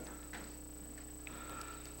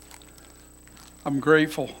I'm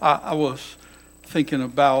grateful. I was thinking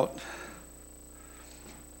about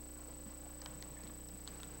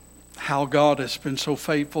how God has been so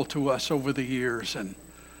faithful to us over the years, and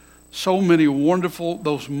so many wonderful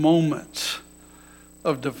those moments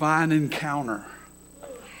of divine encounter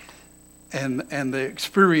and the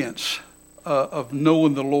experience of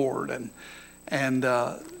knowing the Lord and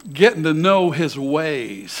getting to know His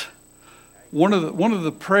ways. One of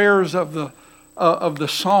the prayers of the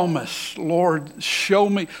psalmist, Lord, show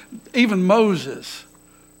me, even Moses,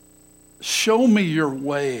 show me your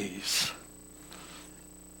ways.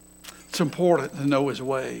 It's important to know His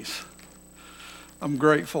ways. I'm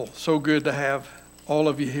grateful. So good to have all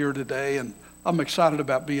of you here today, and I'm excited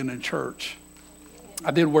about being in church.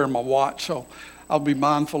 I did wear my watch, so I'll be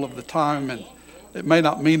mindful of the time, and it may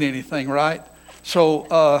not mean anything, right?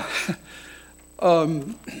 So,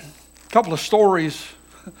 couple of stories.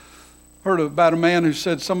 Heard about a man who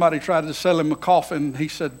said somebody tried to sell him a coffin. He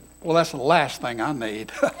said, well, that's the last thing I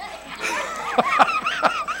need.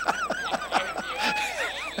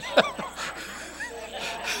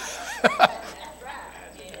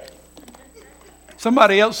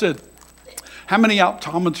 Somebody else said, how many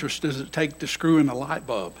optometrists does it take to screw in a light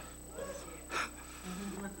bulb?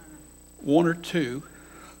 One or two.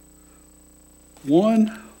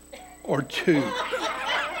 One or two.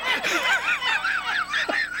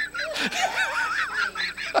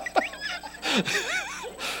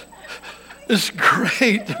 It's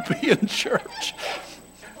great to be in church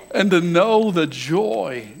and to know the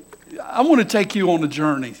joy. I want to take you on a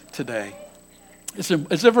journey today. Is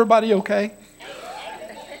everybody okay?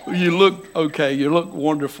 You look okay. You look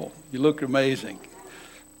wonderful. You look amazing.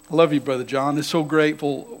 I love you, Brother John. I'm so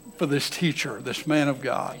grateful for this teacher, this man of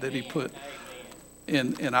God that he put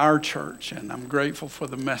in our church, and I'm grateful for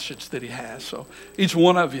the message that he has. So each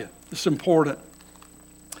one of you, it's important.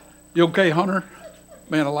 You okay, Hunter?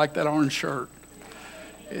 Man, I like that orange shirt.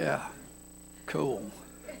 Yeah, cool.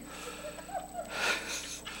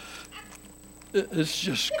 It's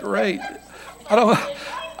just great. I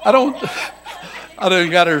don't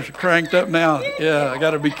got her cranked up now. Yeah, I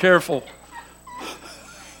got to be careful.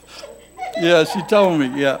 Yeah, she told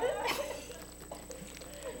me. Yeah.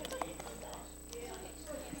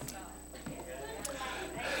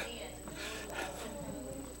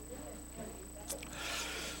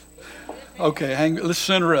 Okay, let's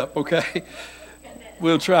center up, okay?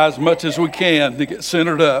 We'll try as much as we can to get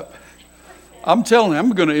centered up. I'm telling you, I'm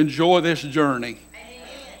going to enjoy this journey.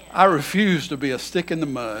 I refuse to be a stick in the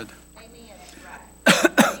mud.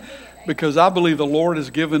 Because I believe the Lord has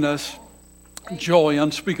given us joy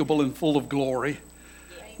unspeakable and full of glory.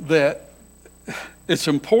 That it's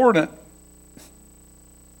important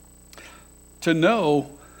to know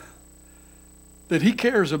that He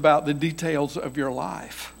cares about the details of your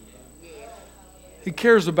life. He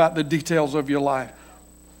cares about the details of your life.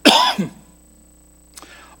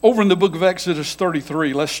 Over in the book of Exodus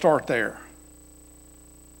 33, let's start there.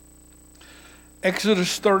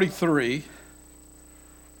 Exodus 33.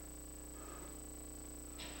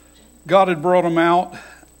 God had brought them out,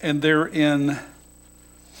 and they're in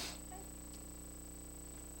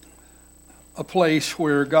a place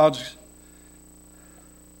where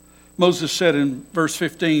Moses said in verse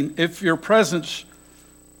 15, if your presence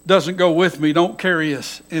doesn't go with me, don't carry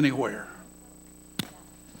us anywhere.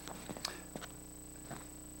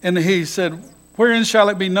 And he said, wherein shall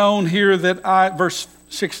it be known here that verse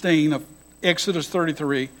 16 of Exodus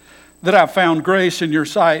 33, that I found grace in your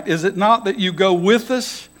sight? Is it not that you go with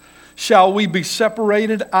us? Shall we be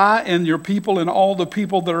separated, I and your people and all the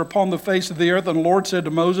people that are upon the face of the earth? And the Lord said to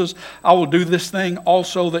Moses, I will do this thing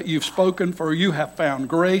also that you've spoken, for you have found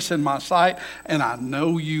grace in my sight, and I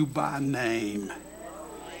know you by name.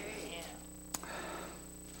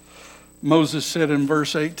 Moses said in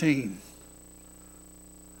verse 18,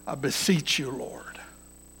 I beseech you, Lord,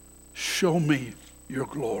 show me your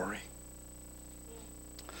glory.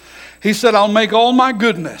 He said, I'll make all my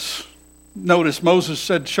goodness. Notice Moses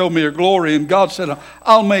said, show me your glory. And God said,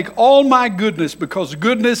 I'll make all my goodness, because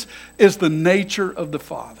goodness is the nature of the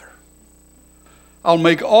Father. I'll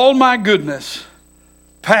make all my goodness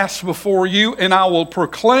pass before you, and I will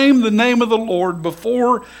proclaim the name of the Lord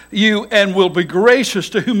before you, and will be gracious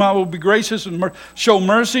to whom I will be gracious, and show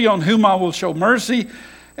mercy on whom I will show mercy.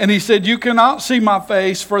 And he said, you cannot see my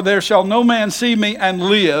face, for there shall no man see me and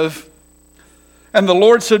live. And the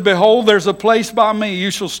Lord said, behold, there's a place by me.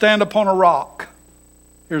 You shall stand upon a rock.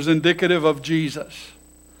 Here's indicative of Jesus.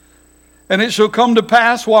 And it shall come to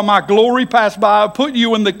pass, while my glory pass by, I'll put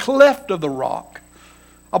you in the cleft of the rock.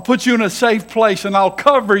 I'll put you in a safe place, and I'll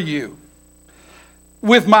cover you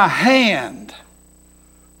with my hand.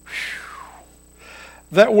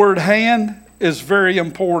 That word hand is very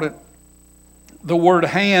important. The word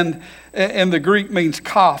hand in the Greek means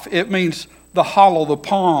kaf. It means the hollow, the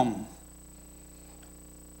palm.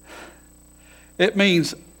 It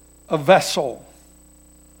means a vessel.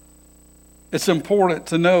 It's important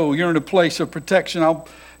to know you're in a place of protection.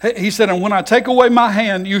 He said, and when I take away my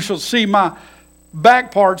hand, you shall see my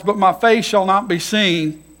back parts, but my face shall not be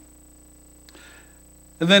seen.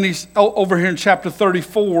 And then he's over here in chapter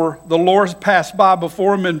 34, the Lord passed by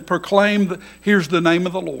before him and proclaimed, here's the name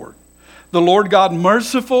of the Lord. The Lord God,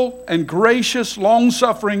 merciful and gracious,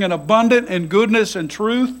 long-suffering and abundant in goodness and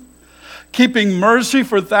truth, keeping mercy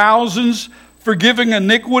for thousands, forgiving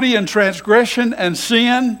iniquity and transgression and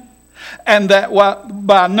sin, and that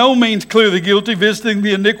by no means clear the guilty, visiting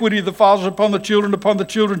the iniquity of the fathers upon the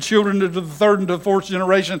children, children into the third and the fourth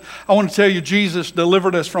generation. I want to tell you, Jesus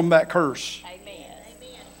delivered us from that curse.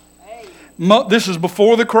 Amen. This is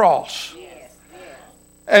before the cross. Yes.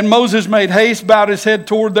 And Moses made haste, bowed his head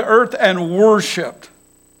toward the earth, and worshiped.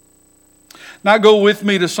 Now go with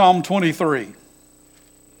me to Psalm 23.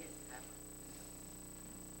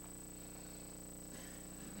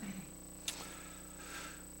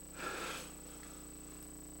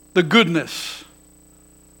 The goodness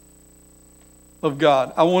of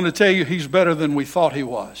God. I want to tell you, He's better than we thought He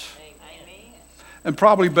was. Amen. And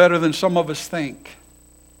probably better than some of us think.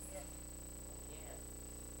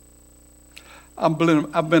 I've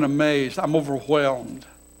been amazed. I'm overwhelmed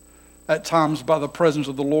at times by the presence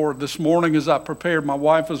of the Lord. This morning as I prepared, my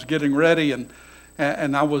wife was getting ready and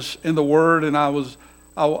I was in the Word, and I was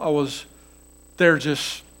there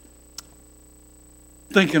just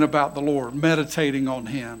thinking about the Lord, meditating on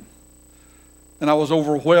Him. And I was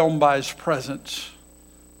overwhelmed by His presence.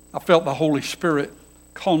 I felt the Holy Spirit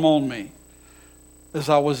come on me as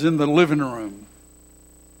I was in the living room.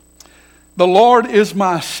 The Lord is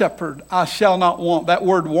my shepherd, I shall not want. That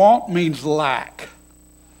word want means lack.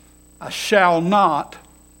 I shall not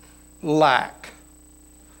lack.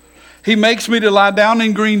 He makes me to lie down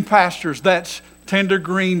in green pastures. That's tender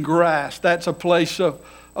green grass. That's a place of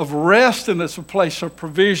rest, and it's a place of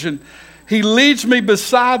provision. He leads me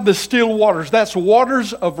beside the still waters. That's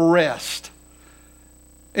waters of rest.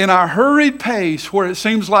 In our hurried pace, where it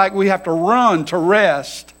seems like we have to run to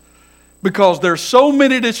rest because there's so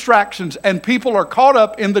many distractions and people are caught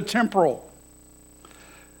up in the temporal.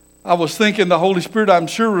 I was thinking the Holy Spirit, I'm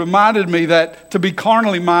sure, reminded me that to be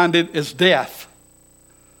carnally minded is death.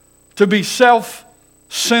 To be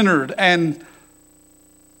self-centered and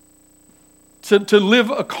to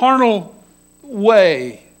live a carnal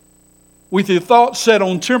way with your thoughts set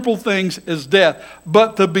on temporal things is death.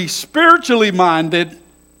 But to be spiritually minded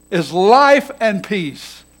is life and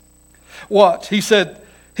peace. Watch, he said,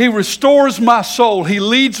 He restores my soul. He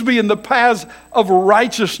leads me in the paths of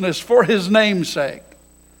righteousness for His name's sake.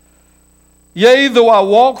 Yea, though I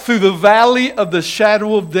walk through the valley of the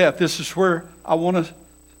shadow of death. This is where I want to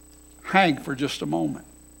hang for just a moment.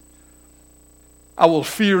 I will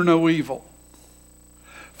fear no evil.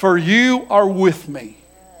 For you are with me.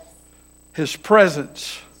 His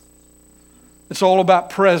presence. It's all about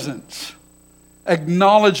presence.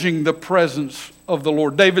 Acknowledging the presence of the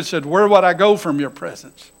Lord. David said, where would I go from your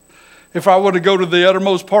presence? If I were to go to the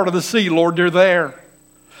uttermost part of the sea, Lord, you're there.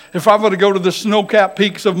 If I were to go to the snow-capped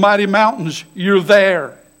peaks of mighty mountains, you're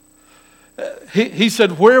there. He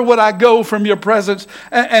said, where would I go from your presence?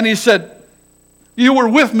 And he said, you were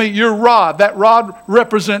with me, your rod. That rod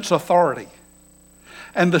represents authority.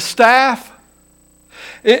 And the staff,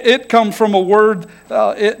 it comes from a word,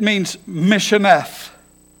 it means missioneth.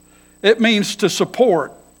 It means to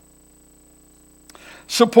support.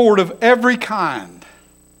 Support of every kind.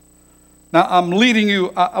 Now, I'm leading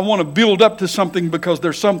you, I want to build up to something because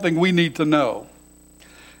there's something we need to know.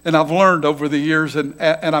 And I've learned over the years, and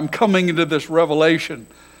I'm coming into this revelation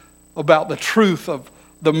about the truth of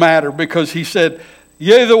the matter, because he said,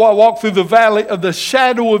 yea, though I walk through the valley of the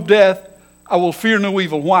shadow of death, I will fear no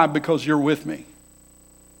evil. Why? Because you're with me.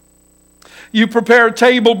 You prepare a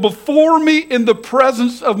table before me in the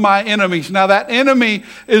presence of my enemies. Now that enemy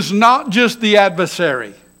is not just the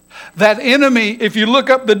adversary. That enemy, if you look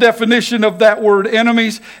up the definition of that word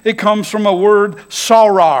enemies, it comes from a word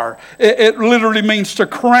sarar. It literally means to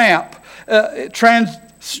cramp,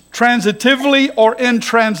 transitively or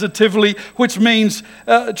intransitively, which means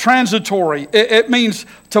transitory. It means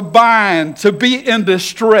to bind, to be in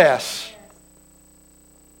distress.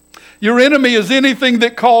 Your enemy is anything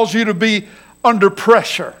that calls you to be under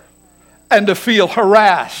pressure and to feel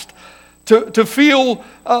harassed, to feel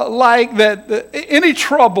like that any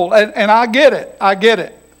trouble, and I get it.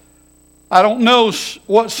 I don't know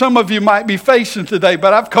what some of you might be facing today,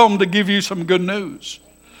 but I've come to give you some good news.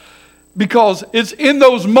 Because it's in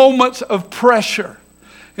those moments of pressure,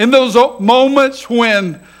 in those moments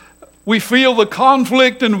when we feel the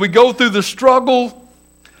conflict and we go through the struggle,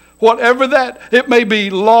 whatever that, it may be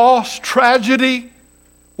loss, tragedy,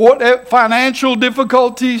 financial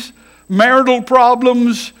difficulties, marital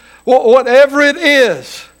problems, whatever it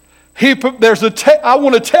is. I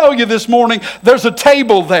want to tell you this morning, there's a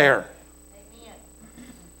table there.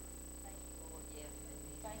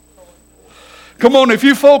 Come on, if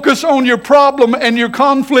you focus on your problem and your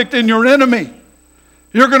conflict and your enemy,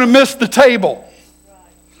 you're going to miss the table.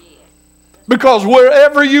 Because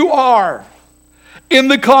wherever you are in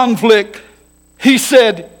the conflict, he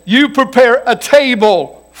said, you prepare a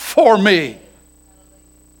table for me.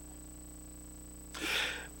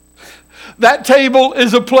 That table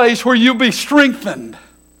is a place where you'll be strengthened.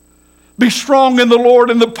 Be strong in the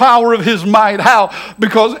Lord and the power of His might. How?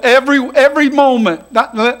 Because every moment,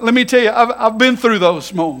 let me tell you, I've been through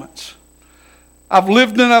those moments. I've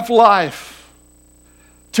lived enough life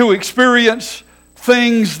to experience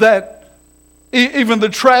things that, even the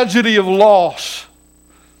tragedy of loss.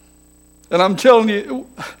 And I'm telling you,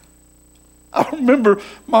 I remember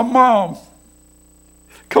my mom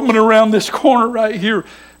coming around this corner right here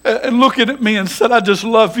and looking at me and said, I just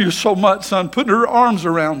love you so much, son, putting her arms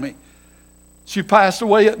around me. She passed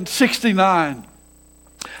away at 69.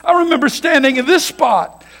 I remember standing in this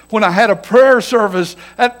spot when I had a prayer service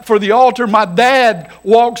for the altar. My dad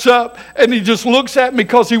walks up and he just looks at me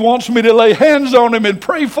because he wants me to lay hands on him and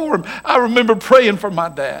pray for him. I remember praying for my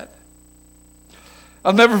dad.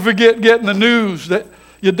 I'll never forget getting the news that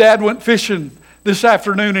your dad went fishing this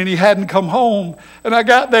afternoon and he hadn't come home. And I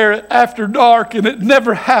got there after dark and it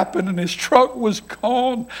never happened and his truck was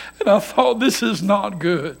gone. And I thought, this is not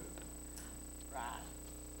good.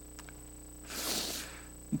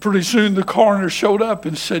 Pretty soon the coroner showed up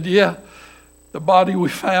and said, yeah, the body we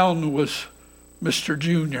found was Mr.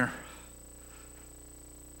 Junior.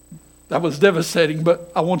 That was devastating, but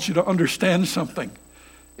I want you to understand something.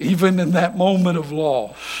 Even in that moment of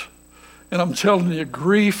loss, and I'm telling you,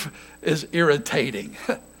 grief is irritating.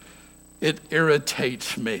 It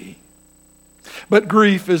irritates me. But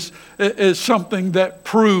grief is something that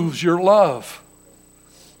proves your love.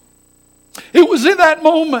 It was in that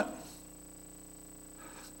moment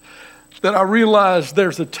that I realized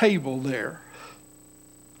there's a table there.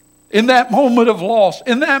 In that moment of loss,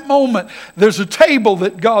 in that moment, there's a table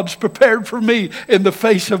that God's prepared for me in the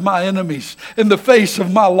face of my enemies, in the face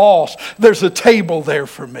of my loss. There's a table there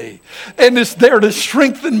for me. And it's there to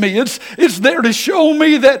strengthen me. It's there to show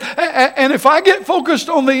me that, and if I get focused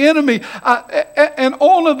on the enemy and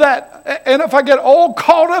all of that, and if I get all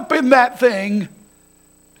caught up in that thing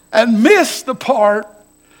and miss the part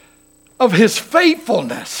of His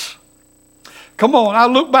faithfulness. Come on, I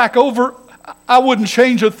look back over, I wouldn't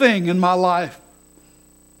change a thing in my life.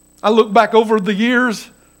 I look back over the years,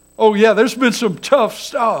 oh yeah, there's been some tough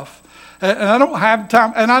stuff. And I don't have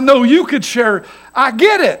time, and I know you could share, I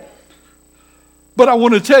get it. But I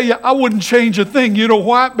want to tell you, I wouldn't change a thing. You know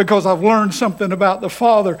why? Because I've learned something about the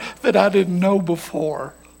Father that I didn't know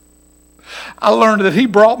before. I learned that He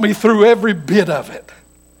brought me through every bit of it.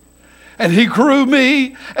 And He grew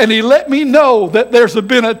me, and He let me know that there's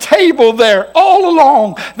been a table there all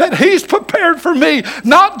along that He's prepared for me,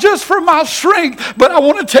 not just for my strength, but I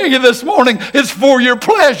want to tell you this morning, it's for your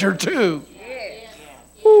pleasure too.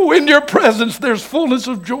 Ooh, in your presence there's fullness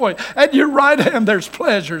of joy. At your right hand there's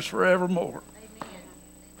pleasures forevermore.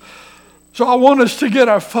 So I want us to get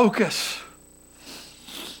our focus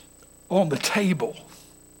on the table.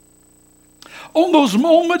 On those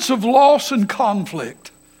moments of loss and conflict.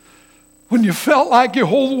 When you felt like your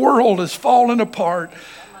whole world is falling apart,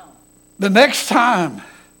 the next time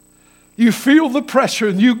you feel the pressure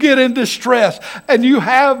and you get in distress and you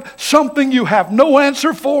have something you have no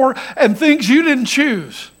answer for and things you didn't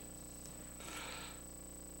choose.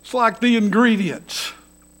 It's like the ingredients.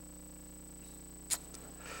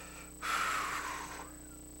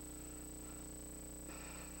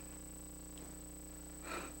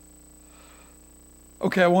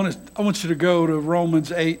 Okay, I want you to go to Romans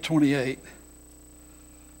 8:28.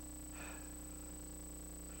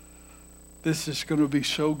 This is going to be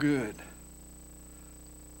so good.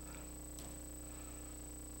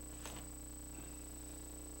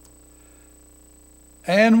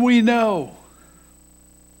 And we know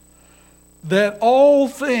that all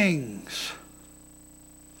things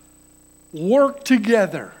work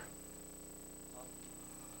together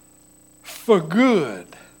for good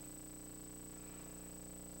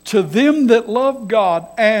to them that love God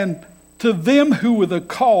and to them who were the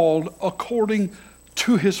called according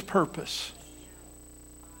to his purpose.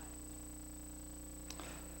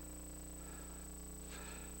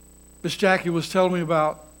 Miss Jackie was telling me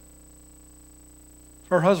about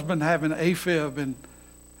her husband having AFib and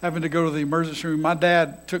having to go to the emergency room. My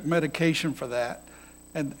dad took medication for that.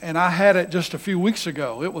 And I had it just a few weeks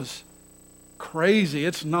ago. It was crazy.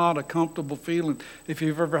 It's not a comfortable feeling. If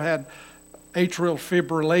you've ever had atrial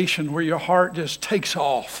fibrillation where your heart just takes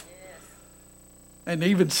off and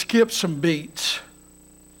even skips some beats.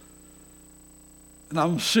 And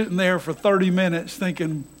I'm sitting there for 30 minutes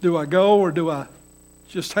thinking, do I go or do I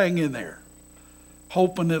just hang in there,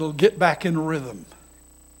 hoping it'll get back in rhythm?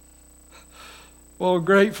 Well,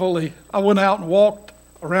 gratefully, I went out and walked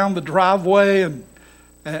around the driveway,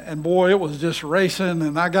 and boy, it was just racing.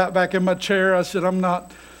 And I got back in my chair. I said,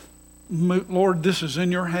 Lord, this is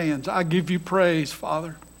in your hands. I give you praise,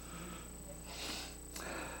 Father.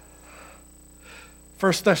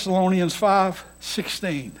 1 Thessalonians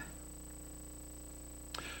 5:16.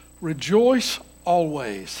 Rejoice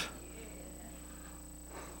always.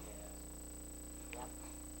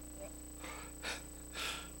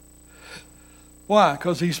 Why?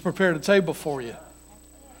 Because he's prepared a table for you.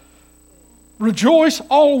 Rejoice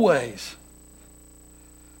always.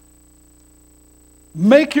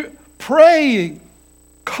 Make your praying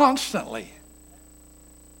constantly.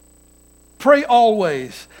 Pray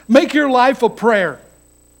always. Make your life a prayer.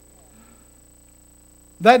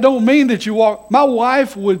 That don't mean that you walk. My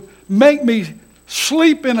wife would make me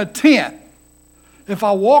sleep in a tent if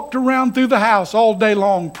I walked around through the house all day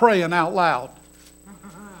long praying out loud.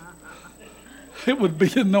 It would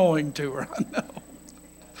be annoying to her, I know.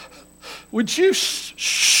 Would you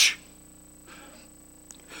shh?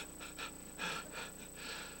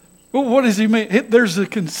 Well, what does he mean? There's a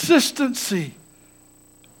consistency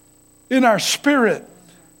in our spirit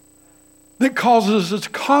that causes us to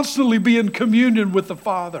constantly be in communion with the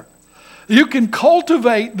Father. You can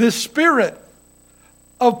cultivate this spirit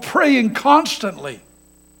of praying constantly.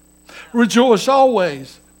 Rejoice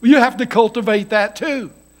always. You have to cultivate that too.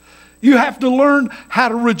 You have to learn how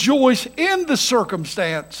to rejoice in the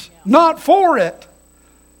circumstance. Not for it,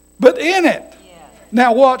 but in it.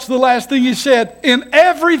 Now watch the last thing he said. In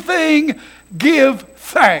everything give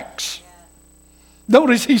thanks.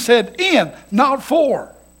 Notice he said in, not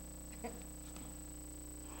for.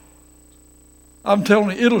 I'm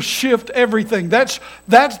telling you, it'll shift everything. That's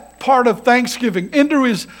part of Thanksgiving. Enter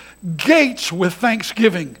his gates with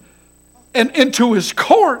thanksgiving and into his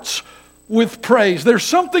courts with praise. There's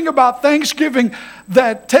something about Thanksgiving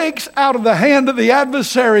that takes out of the hand of the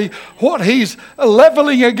adversary what he's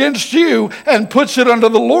leveling against you and puts it under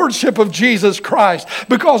the lordship of Jesus Christ,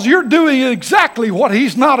 because you're doing exactly what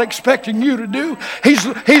he's not expecting you to do. He's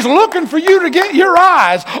looking for you to get your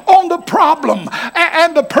eyes on the problem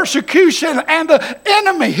and the persecution and the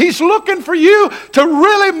enemy. He's looking for you to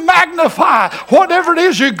really magnify whatever it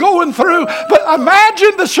is you're going through. But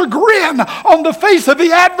imagine the chagrin on the face of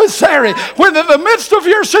the adversary when in the midst of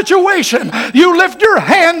your situation you lift your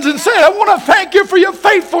hands and say, I want to thank you for your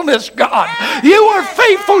faithfulness, God. You are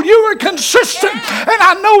faithful. You are consistent. And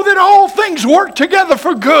I know that all things work together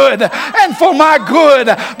for good and for my good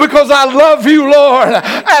because I love you, Lord. And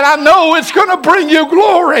I know it's going to bring you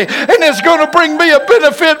glory and it's going to bring me a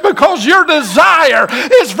benefit because your desire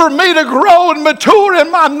is for me to grow and mature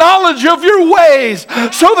in my knowledge of your ways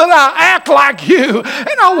so that I act like you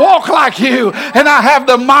and I walk like you and I have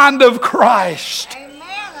the mind of Christ. Amen.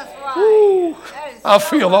 That's right. Ooh, I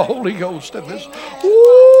feel the Holy Ghost in this.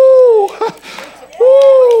 Ooh.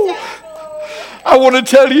 Ooh. I want to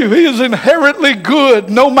tell you, he is inherently good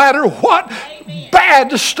no matter what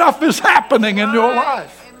bad stuff is happening in your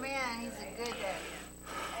life. Amen. He's a good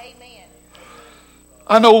daddy. Amen.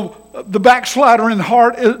 I know the backslider in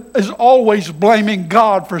heart is always blaming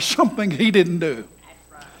God for something he didn't do.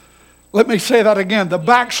 Let me say that again. The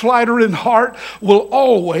backslider in heart will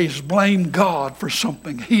always blame God for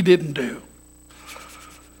something he didn't do.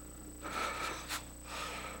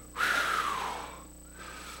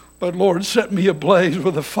 But Lord, set me ablaze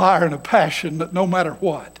with a fire and a passion that no matter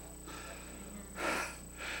what,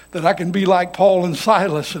 that I can be like Paul and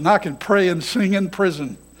Silas and I can pray and sing in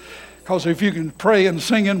prison. Because if you can pray and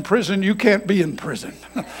sing in prison, you can't be in prison.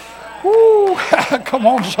 Woo, come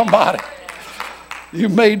on, somebody. You're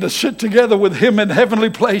made to sit together with him in heavenly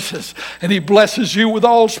places, and he blesses you with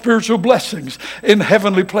all spiritual blessings in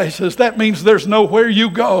heavenly places. That means there's nowhere you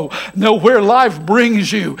go, nowhere life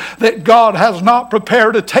brings you, that God has not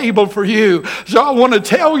prepared a table for you. So I want to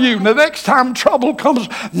tell you, the next time trouble comes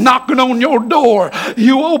knocking on your door,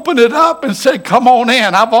 you open it up and say, come on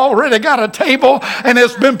in. I've already got a table, and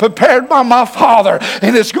it's been prepared by my Father,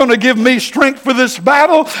 and it's going to give me strength for this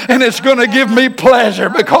battle, and it's going to give me pleasure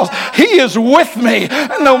because he is with me.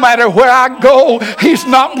 No matter where I go, he's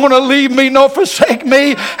not going to leave me nor forsake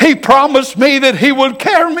me. He promised me that he would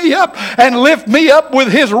carry me up and lift me up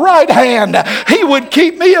with his right hand. He would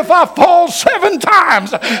keep me if I fall 7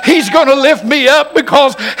 times. He's going to lift me up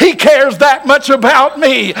because he cares that much about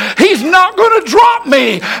me. He's not going to drop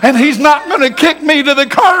me, and he's not going to kick me to the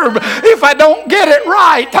curb if I don't get it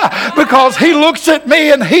right, because he looks at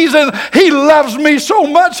me and he loves me so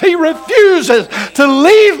much he refuses to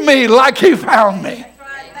leave me like he found me.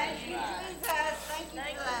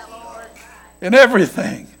 In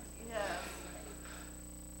everything.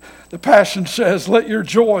 The Passion says, let your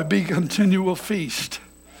joy be a continual feast.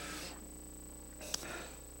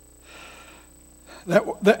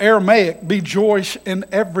 The Aramaic, be joyous in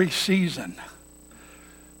every season.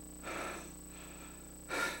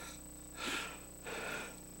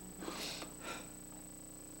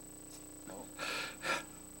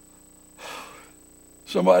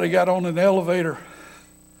 Somebody got on an elevator.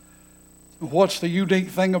 What's the unique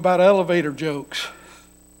thing about elevator jokes?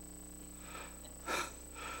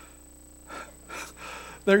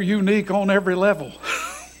 They're unique on every level.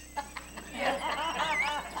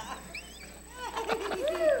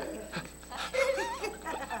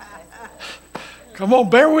 Come on,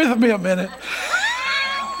 bear with me a minute.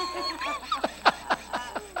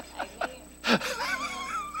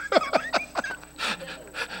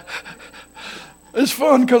 It's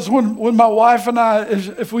fun because when my wife and I,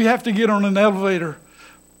 if we have to get on an elevator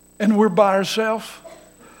and we're by ourselves,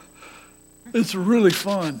 it's really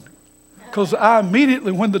fun. Because I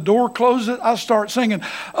immediately, when the door closes, I start singing,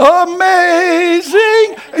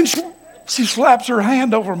 amazing. And she slaps her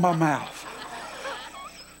hand over my mouth.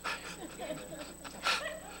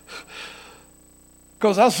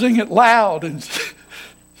 Because I sing it loud, and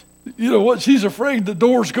you know what? She's afraid the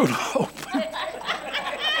door's going to open.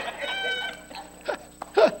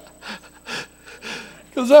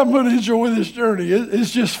 Because I'm going to enjoy this journey.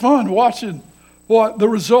 It's just fun watching what the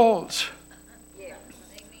results. Yeah.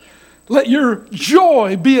 Let your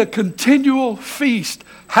joy be a continual feast.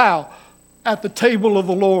 How? At the table of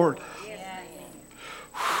the Lord. Yeah.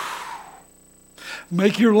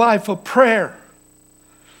 Make your life a prayer.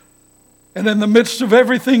 And in the midst of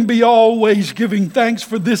everything, be always giving thanks,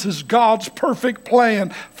 for this is God's perfect plan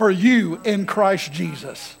for you in Christ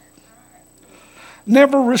Jesus.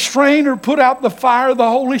 Never restrain or put out the fire of the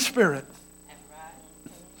Holy Spirit.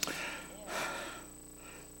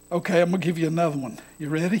 Okay, I'm going to give you another one. You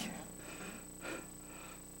ready?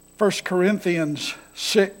 1 Corinthians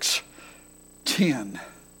 6:10.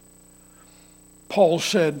 Paul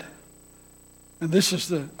said, and this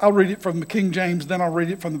is I'll read it from the King James, then I'll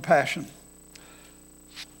read it from the Passion.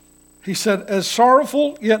 He said, as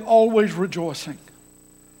sorrowful, yet always rejoicing.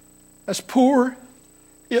 As poor,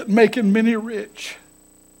 yet making many rich.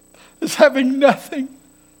 As having nothing,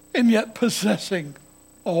 and yet possessing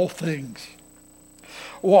all things.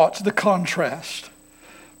 Watch the contrast.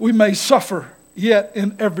 We may suffer, yet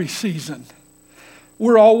in every season,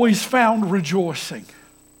 we're always found rejoicing.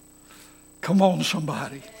 Come on,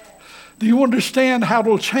 somebody. Do you understand how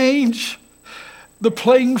it'll change the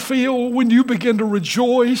playing field when you begin to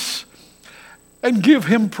rejoice and give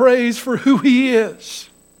him praise for who he is?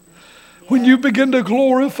 When you begin to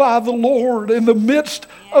glorify the Lord in the midst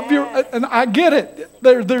of your, and I get it.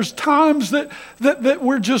 There's times that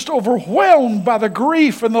we're just overwhelmed by the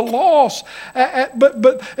grief and the loss.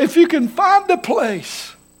 But if you can find a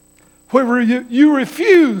place where you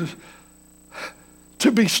refuse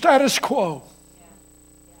to be status quo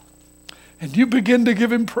and you begin to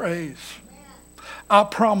give him praise, I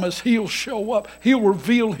promise he'll show up. He'll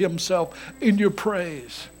reveal himself in your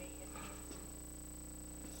praise.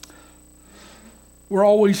 We're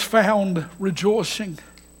always found rejoicing.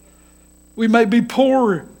 We may be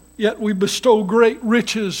poor, yet we bestow great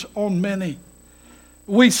riches on many.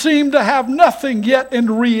 We seem to have nothing, yet in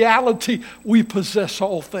reality we possess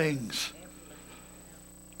all things.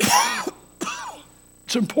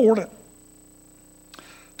 It's important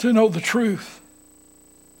to know the truth.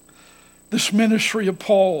 This ministry of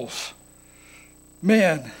Paul's,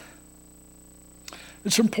 man,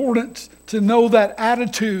 it's important to know that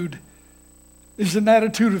attitude is an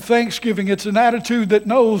attitude of thanksgiving. It's an attitude that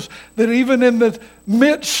knows that even in the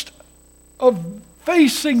midst of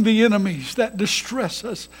facing the enemies that distress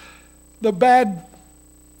us, the bad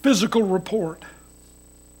physical report,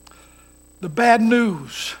 the bad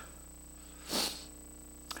news.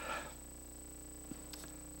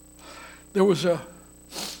 There was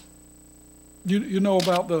you know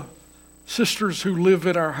about the sisters who live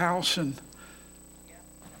at our house, and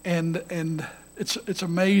it's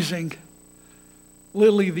amazing.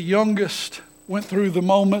 Lily, the youngest, went through the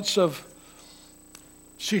moments of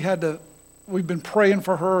we've been praying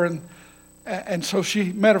for her, and so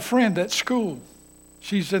she met a friend at school.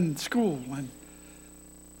 She's in school, and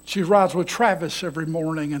she rides with Travis every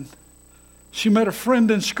morning, and she met a friend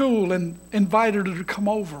in school and invited her to come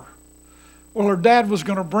over. Well, her dad was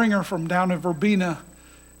going to bring her from down in Verbena,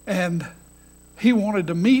 and he wanted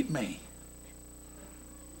to meet me.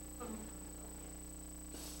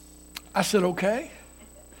 I said, okay.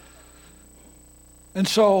 And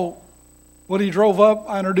so when he drove up,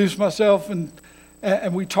 I introduced myself, and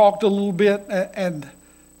we talked a little bit, and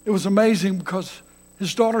it was amazing because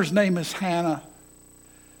his daughter's name is Hannah.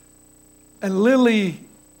 And Lily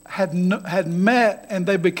had met, and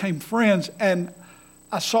they became friends, and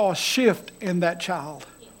I saw a shift in that child.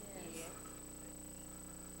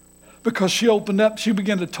 Because she opened up, she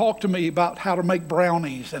began to talk to me about how to make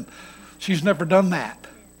brownies, and she's never done that.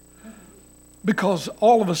 Because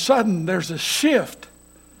all of a sudden there's a shift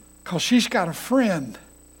because she's got a friend,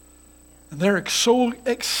 and they're so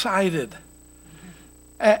excited.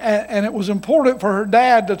 And it was important for her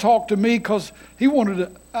dad to talk to me because he wanted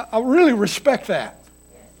to. I really respect that.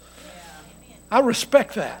 I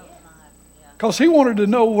respect that. Because he wanted to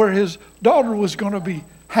know where his daughter was going to be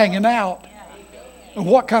hanging out. And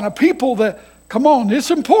what kind of people that, come on,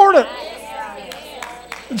 it's important.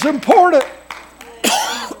 It's important.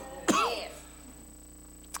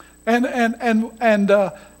 And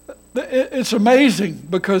it's amazing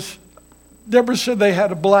because Deborah said they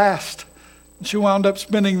had a blast. She wound up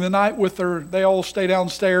spending the night with her. They all stay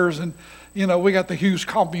downstairs, and you know we got the Hughes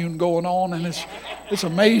commune going on, and it's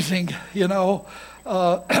amazing. You know,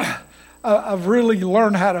 I've really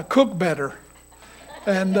learned how to cook better,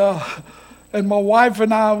 and my wife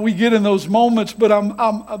and I, we get in those moments. But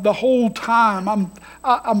I'm the whole time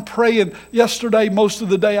I'm praying. Yesterday, most of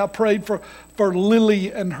the day, I prayed for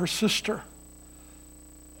Lily and her sister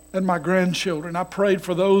and my grandchildren. I prayed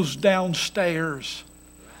for those downstairs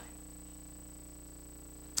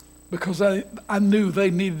because I knew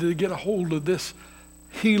they needed to get a hold of this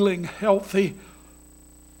healing, healthy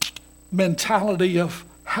mentality of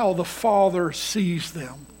how the Father sees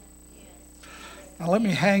them. Now let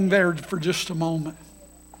me hang there for just a moment.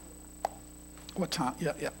 What time?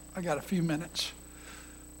 Yeah, I got a few minutes.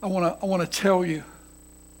 I want to tell you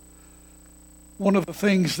one of the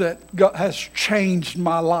things that has changed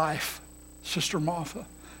my life, Sister Martha.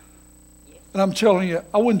 And I'm telling you,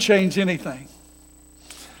 I wouldn't change anything.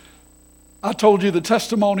 I told you the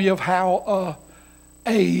testimony of how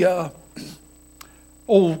a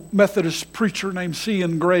old Methodist preacher named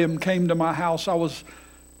C.N. Graham came to my house. I was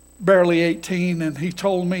barely 18, and he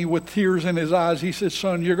told me with tears in his eyes, he said,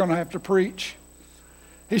 son, you're going to have to preach.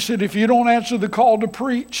 He said, if you don't answer the call to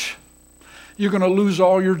preach, you're going to lose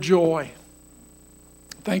all your joy.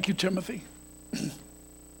 Thank you, Timothy.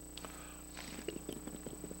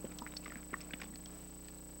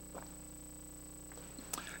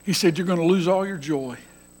 He said, you're going to lose all your joy.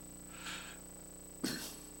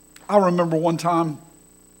 I remember one time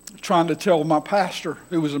trying to tell my pastor,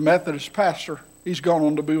 who was a Methodist pastor, he's gone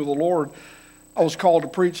on to be with the Lord, I was called to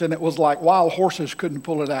preach, and it was like wild horses couldn't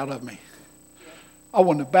pull it out of me. I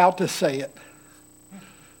wasn't about to say it.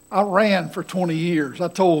 I ran for 20 years. I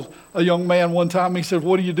told a young man one time, he said,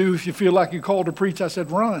 what do you do if you feel like you're called to preach? I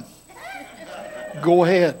said, run. Go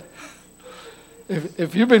ahead.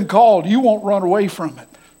 If you've been called, you won't run away from it.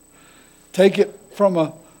 Take it from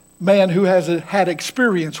a man who has had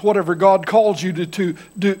experience. Whatever God calls you to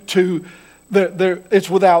do, it's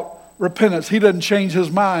without repentance. He doesn't change his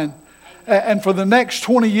mind. And for the next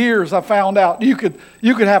 20 years, I found out you could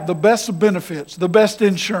have the best of benefits, the best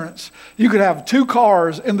insurance. You could have 2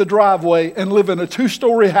 cars in the driveway and live in a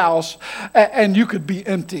 2-story house, and you could be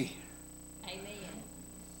empty. Amen.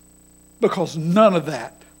 Because none of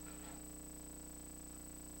that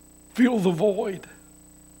filled the void.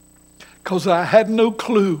 Because I had no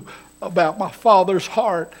clue about my Father's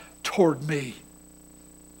heart toward me.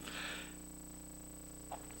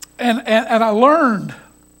 And I learned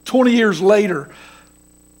 20 years later,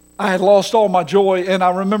 I had lost all my joy. And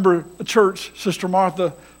I remember a church Sister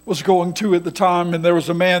Martha was going to at the time, and there was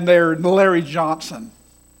a man there, Larry Johnson.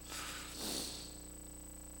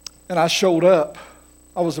 And I showed up.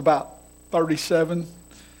 I was about 37,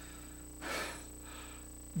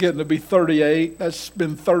 getting to be 38. That's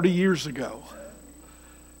been 30 years ago.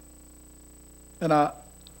 And I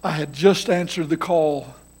had just answered the call.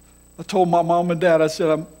 I told my mom and dad, I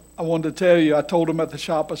said, I wanted to tell you, I told them at the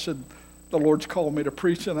shop, I said, the Lord's called me to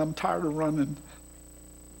preach and I'm tired of running.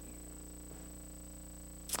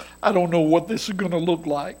 I don't know what this is going to look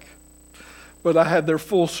like, but I had their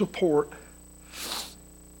full support.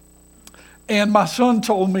 And my son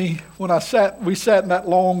told me when we sat in that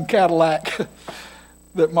long Cadillac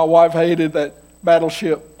that my wife hated, that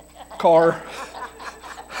battleship car.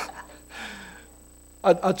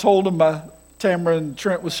 I told him Tamara and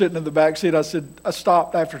Trent was sitting in the back seat. I said, I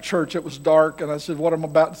stopped after church. It was dark. And I said, what I'm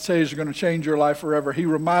about to say is going to change your life forever. He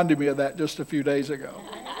reminded me of that just a few days ago.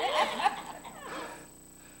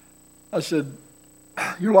 I said,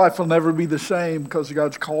 your life will never be the same because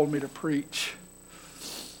God's called me to preach.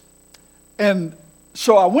 And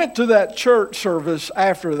so I went to that church service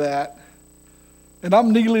after that. And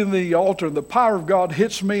I'm kneeling in the altar. And the power of God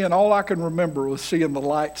hits me. And all I can remember was seeing the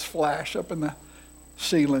lights flash up in the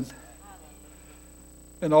ceiling.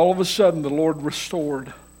 And all of a sudden, the Lord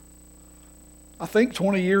restored, I think,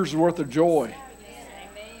 20 years worth of joy.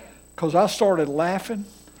 Because I started laughing.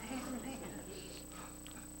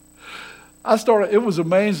 It was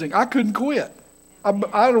amazing. I couldn't quit.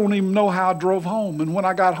 I don't even know how I drove home. And when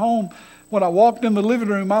I got home, when I walked in the living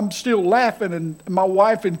room, I'm still laughing. And my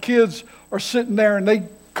wife and kids are sitting there and they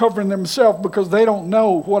covering themselves because they don't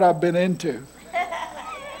know what I've been into.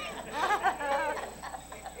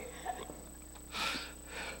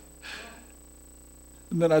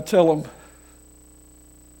 And then I tell them,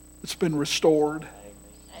 it's been restored.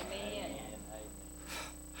 Amen.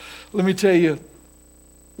 Let me tell you,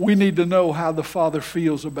 we need to know how the Father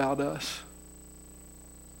feels about us.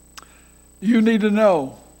 You need to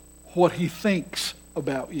know what He thinks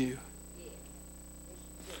about you.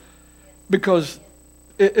 Because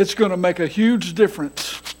it's going to make a huge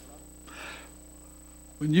difference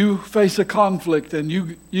when you face a conflict and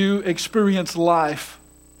you experience life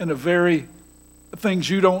in a very things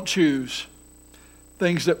you don't choose,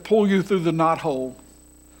 things that pull you through the knothole,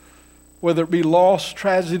 whether it be loss,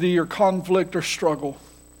 tragedy, or conflict or struggle.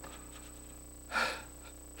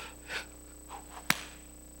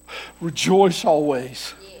 Rejoice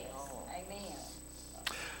always. Yes. Amen.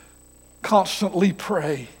 Constantly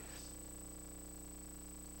pray.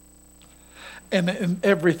 And in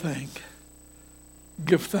everything,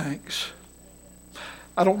 give thanks.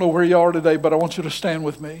 I don't know where you are today, but I want you to stand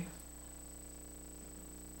with me.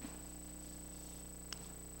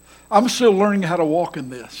 I'm still learning how to walk in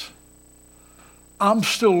this. I'm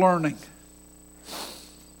still learning.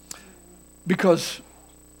 Because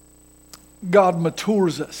God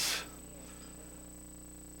matures us.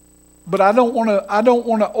 But I don't want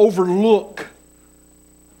to overlook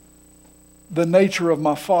the nature of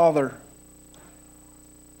my Father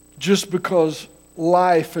just because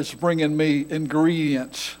life is bringing me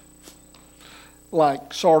ingredients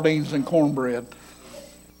like sardines and cornbread.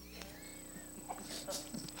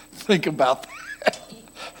 Think about that.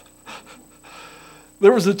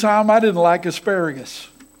 There was a time I didn't like asparagus.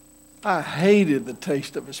 I hated the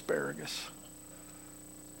taste of asparagus.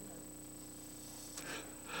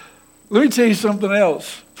 Let me tell you something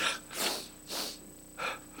else.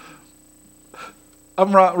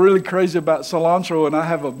 I'm really crazy about cilantro, and I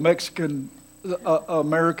have a Mexican,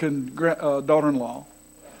 American daughter-in-law,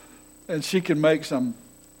 and she can make some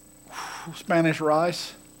Spanish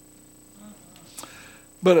rice.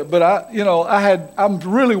 But I'm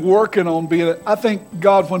really working on being. I think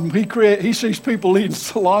God, when He sees people eating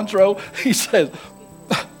cilantro, He says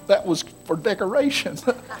that was for decoration.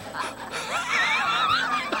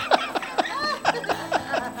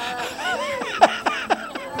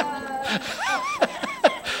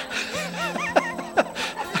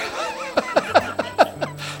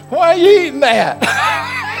 Why are you eating that?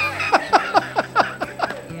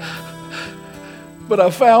 But I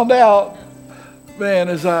found out, man,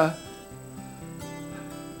 as I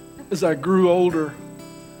grew older,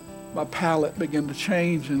 my palate began to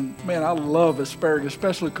change. And man, I love asparagus,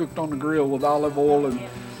 especially cooked on the grill with olive oil and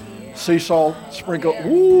sea salt sprinkled.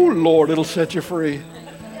 Ooh, Lord, it'll set you free.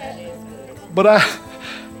 But I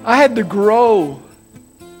had to grow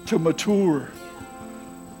to mature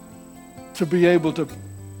to be able to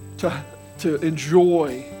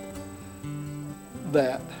enjoy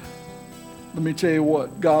that. Let me tell you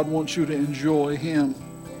what, God wants you to enjoy Him.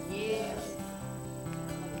 Yes.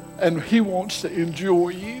 And He wants to enjoy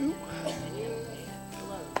you.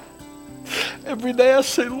 Every day I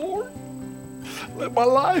say, Lord, let my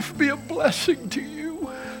life be a blessing to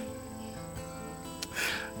you.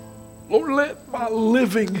 Lord, let my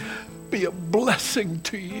living be a blessing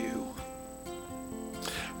to you.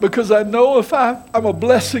 Because I know if I'm a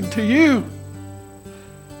blessing to you,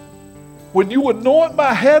 when you anoint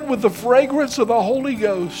my head with the fragrance of the Holy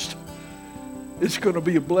Ghost, it's going to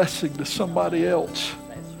be a blessing to somebody else.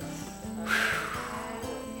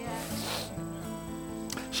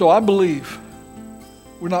 So I believe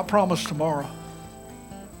we're not promised tomorrow.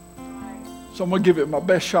 So I'm going to give it my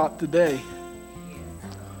best shot today.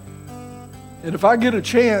 And if I get a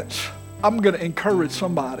chance, I'm going to encourage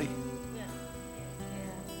somebody.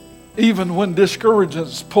 Even when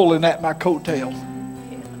discouragement's pulling at my coattail.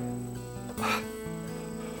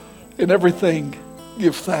 In everything,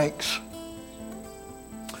 give thanks.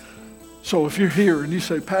 So if you're here and you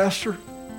say, Pastor,